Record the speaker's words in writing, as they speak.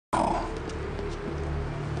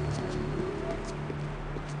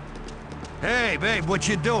Hey, babe, what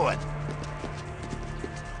you doing?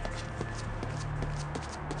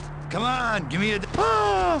 Come on, give me a...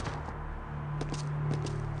 Ah!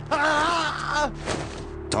 Ah!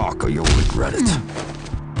 Talk or you'll regret it.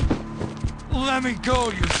 Let me go,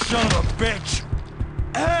 you son of a bitch!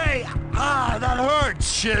 Hey! Ah, that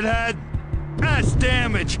hurts, shithead! That's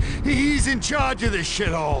damage! He's in charge of this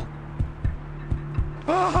shithole!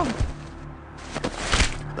 Ah!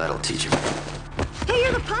 That'll teach him. Hey,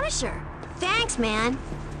 you're the Punisher! Thanks, man.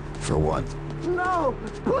 For what? No!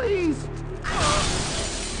 Please!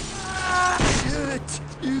 Ah, shit!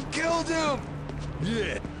 You killed him!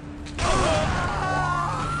 Yeah.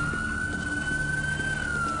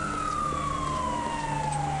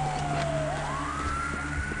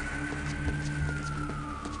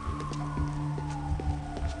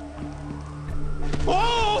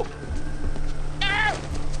 Oh!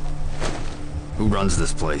 Who runs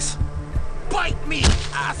this place? Bite me,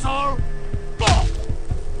 asshole! Oh!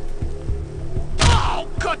 Oh,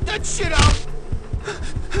 cut that shit out!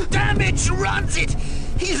 Damage runs it!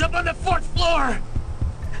 He's up on the 4th floor!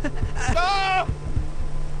 Oh!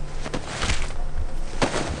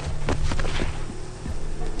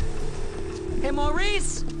 Hey,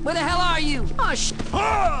 Maurice! Where the hell are you? Oh,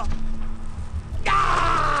 Ah!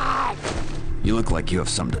 Ah! You look like you have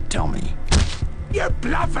something to tell me. You're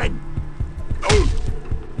bluffing!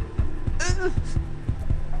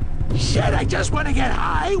 Shit, I just want to get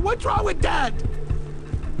high! What's wrong with that?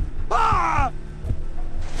 Ah!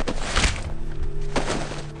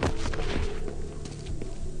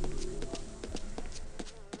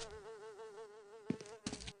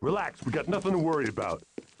 Relax, we got nothing to worry about.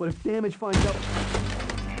 But if Damage finds out...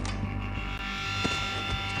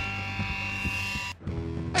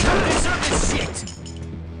 I don't deserve this shit!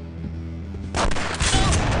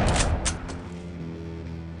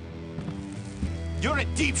 You're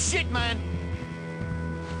in deep shit, man!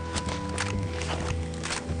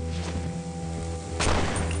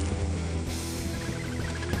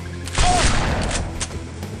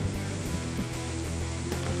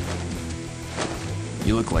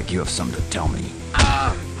 You look like you have something to tell me.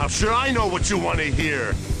 Ah! I'm sure I know what you want to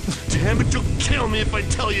hear. Damn it, you'll kill me if I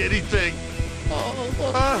tell you anything.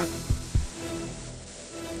 Ah!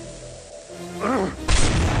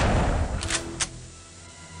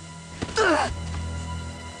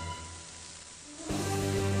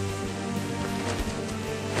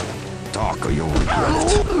 Talk or you'll regret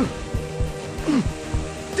it.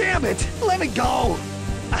 Damn it! Let me go!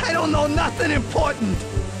 I don't know nothing important!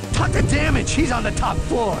 Talk to Damage, he's on the top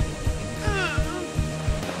floor!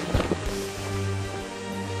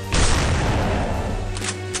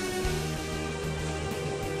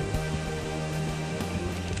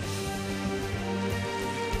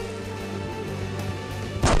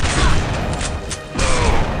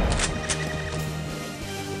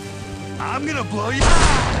 I'm gonna blow you...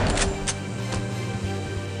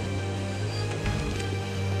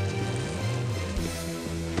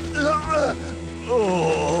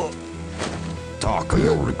 Oh. Talk or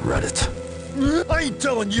you'll regret it. I ain't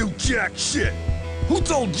telling you jack shit. Who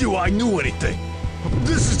told you I knew anything?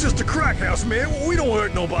 This is just a crack house, man. We don't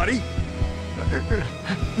hurt nobody.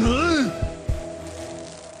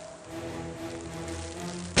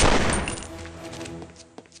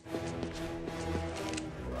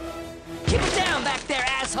 keep it down back there,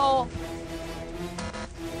 asshole!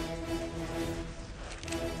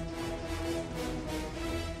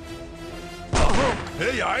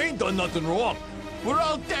 Hey, I ain't done nothing wrong. We're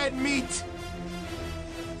all dead meat.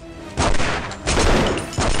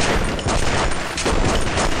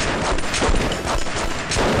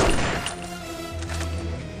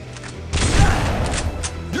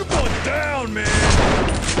 You're going down, man.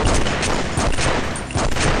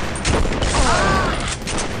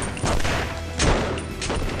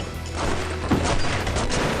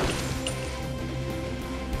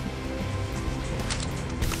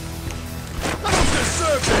 I don't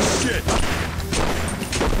deserve this shit.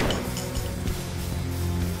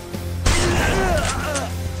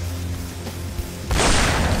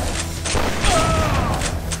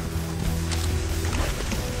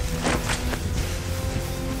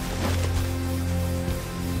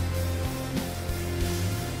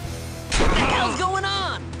 What the hell's going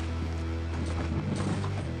on?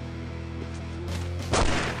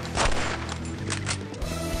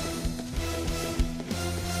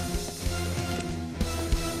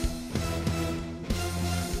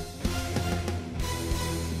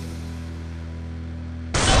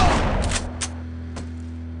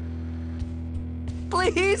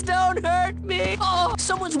 Please don't hurt me! Oh,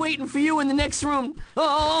 someone's waiting for you in the next room.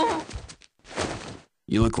 Oh!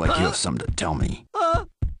 You look like you have something to tell me.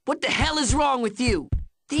 What the hell is wrong with you?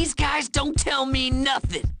 These guys don't tell me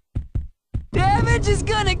nothing. Damage is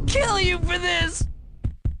gonna kill you for this!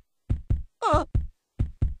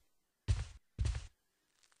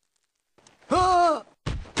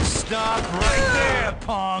 Stop right there,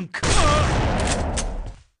 punk!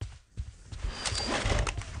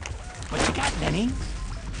 What you got, Lenny?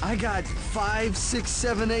 I got 5, 6,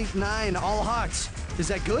 7, 8, 9, all hearts. Is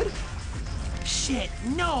that good? Shit,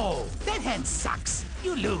 no! That hand sucks.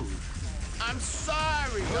 You lose. I'm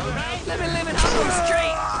sorry, alright? Let me live it, I'll go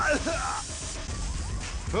straight!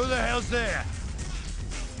 Who the hell's there?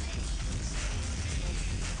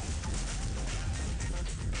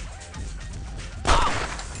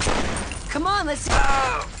 Come on, let's...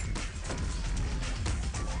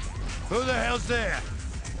 Who the hell's there?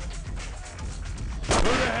 Who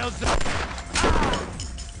the hell's there?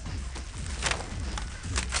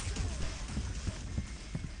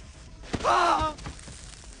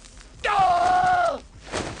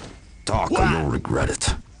 Talk or you'll regret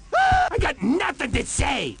it. I got nothing to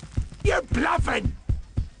say. You're bluffing.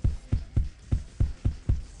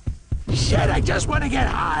 Shit, I just want to get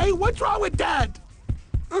high. What's wrong with that?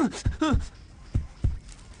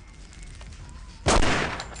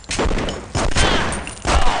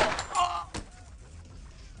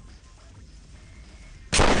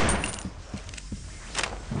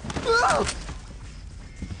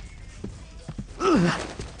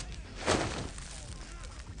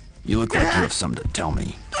 You look like you have something to tell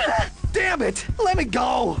me. Damn it! Let me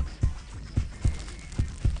go!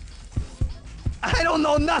 I don't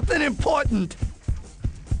know nothing important!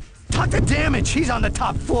 Talk to Damage, he's on the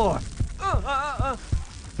top floor!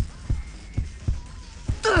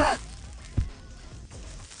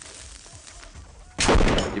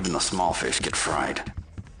 Even the small fish get fried.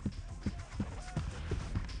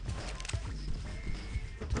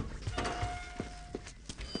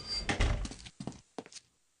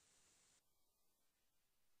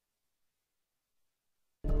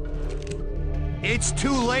 It's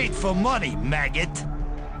too late for money, maggot.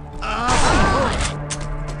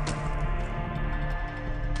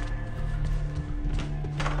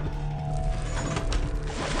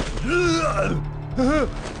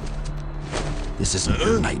 This isn't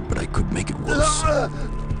your night, but I could make it worse.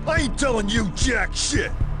 I ain't telling you jack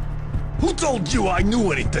shit. Who told you I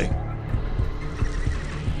knew anything?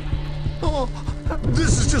 Oh,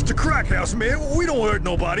 this is just a crack house, man. We don't hurt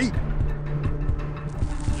nobody.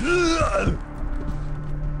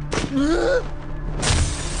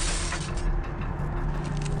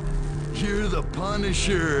 You're the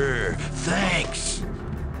Punisher. Thanks.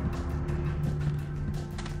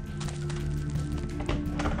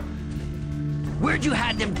 Where'd you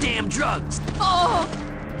hide them damn drugs? Oh!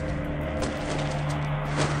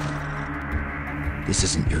 This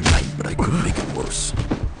isn't your night, but I could make it worse.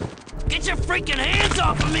 Get your freaking hands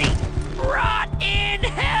off of me! Rot in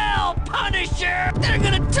hell, Punisher! They're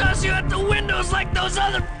gonna toss you out the windows like those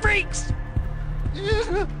other freaks!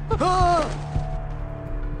 You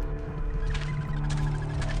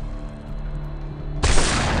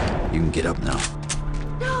can get up now.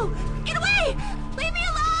 No! Get away! Leave me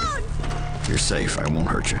alone! You're safe, I won't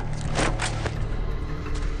hurt you.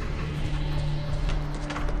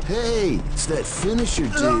 Hey, it's that finisher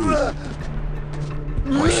dude.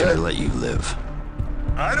 Why should I let you live?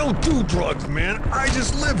 I don't do drugs, man. I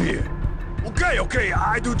just live here. Okay,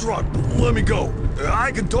 I do drugs. Let me go.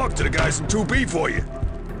 I can talk to the guys in 2B for you.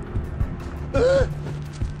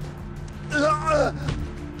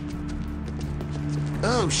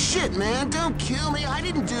 Oh shit, man, don't kill me. I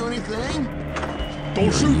didn't do anything. Don't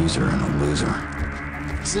You're a shoot. user and a loser.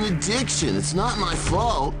 It's an addiction. It's not my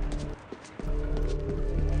fault.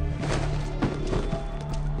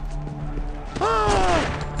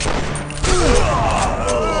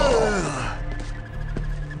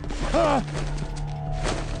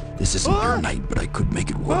 This isn't your night, but I could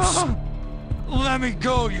make it worse. Let me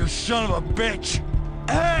go, you son of a bitch.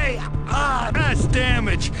 Hey! That's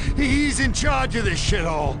Damage. He's in charge of this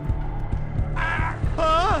shithole.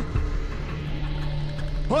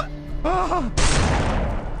 What?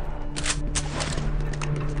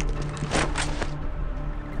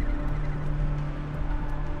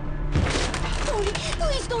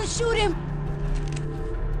 Please don't shoot him!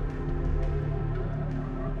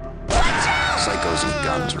 Psychos and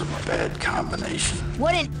guns are a bad combination.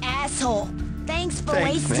 What an asshole! Thanks for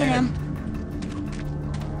Thanks, wasting man. him.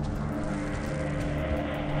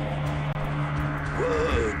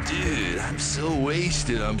 Whoa, dude, I'm so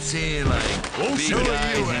wasted. I'm seeing like big shoot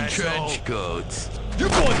guys you, in asshole. trench coats. You're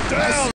going down!